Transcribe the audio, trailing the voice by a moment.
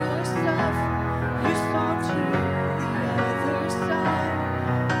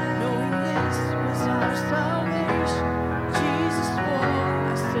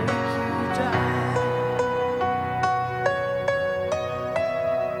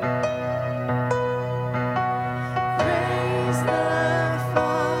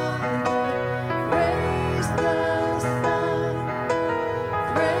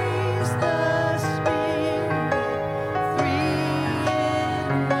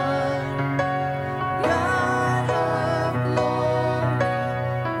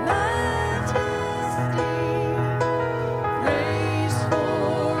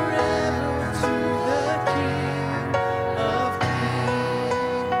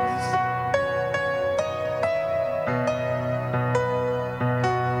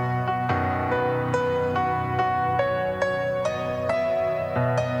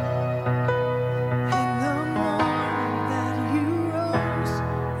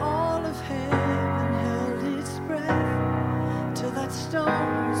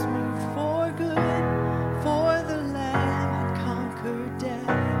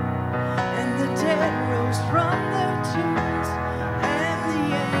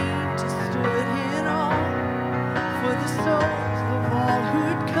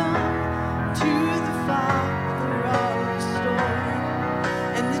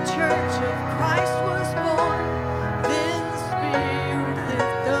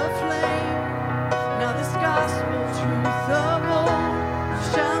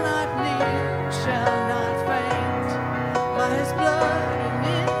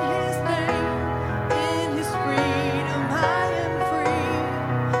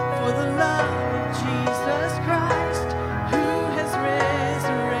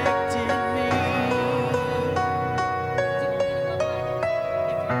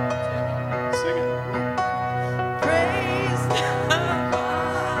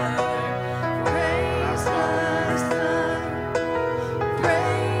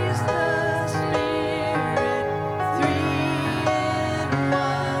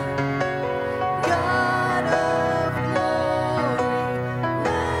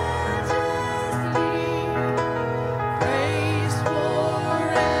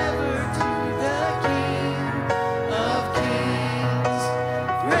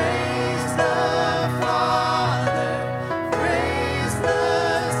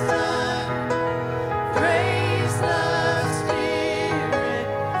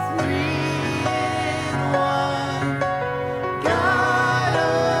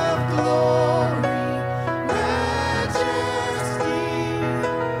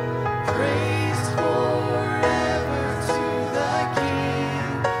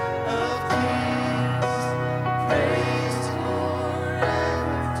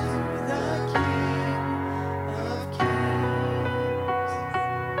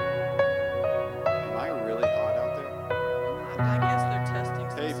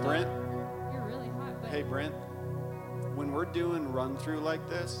Through like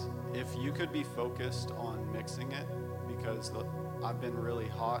this, if you could be focused on mixing it, because I've been really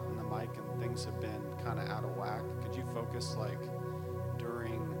hot in the mic and things have been kind of out of whack. Could you focus like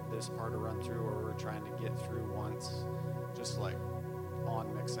during this part of run through, or we're trying to get through once, just like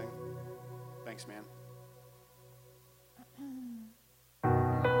on mixing? Thanks, man. It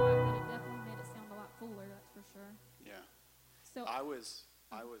definitely made it sound a lot cooler, that's for sure. Yeah. So I was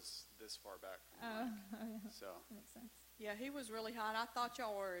this far back. Yeah. So That makes sense. Yeah, he was really hot. I thought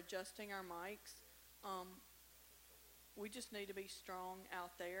y'all were adjusting our mics. We just need to be strong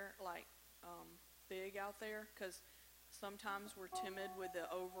out there, like big out there, because sometimes we're timid with the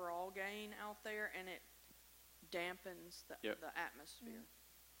overall gain out there, and it dampens the atmosphere.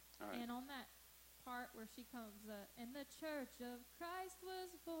 all right. And on that part where she comes, and the Church of Christ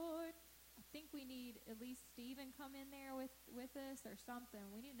was born, I think we need at least Stephen come in there with us or something.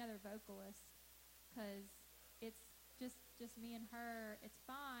 We need another vocalist, because it's just me and her. It's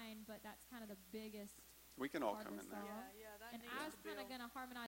fine, but that's kind of the biggest We can all part come of in the there. song. Yeah, that And needs I was to kind of build. going to harmonize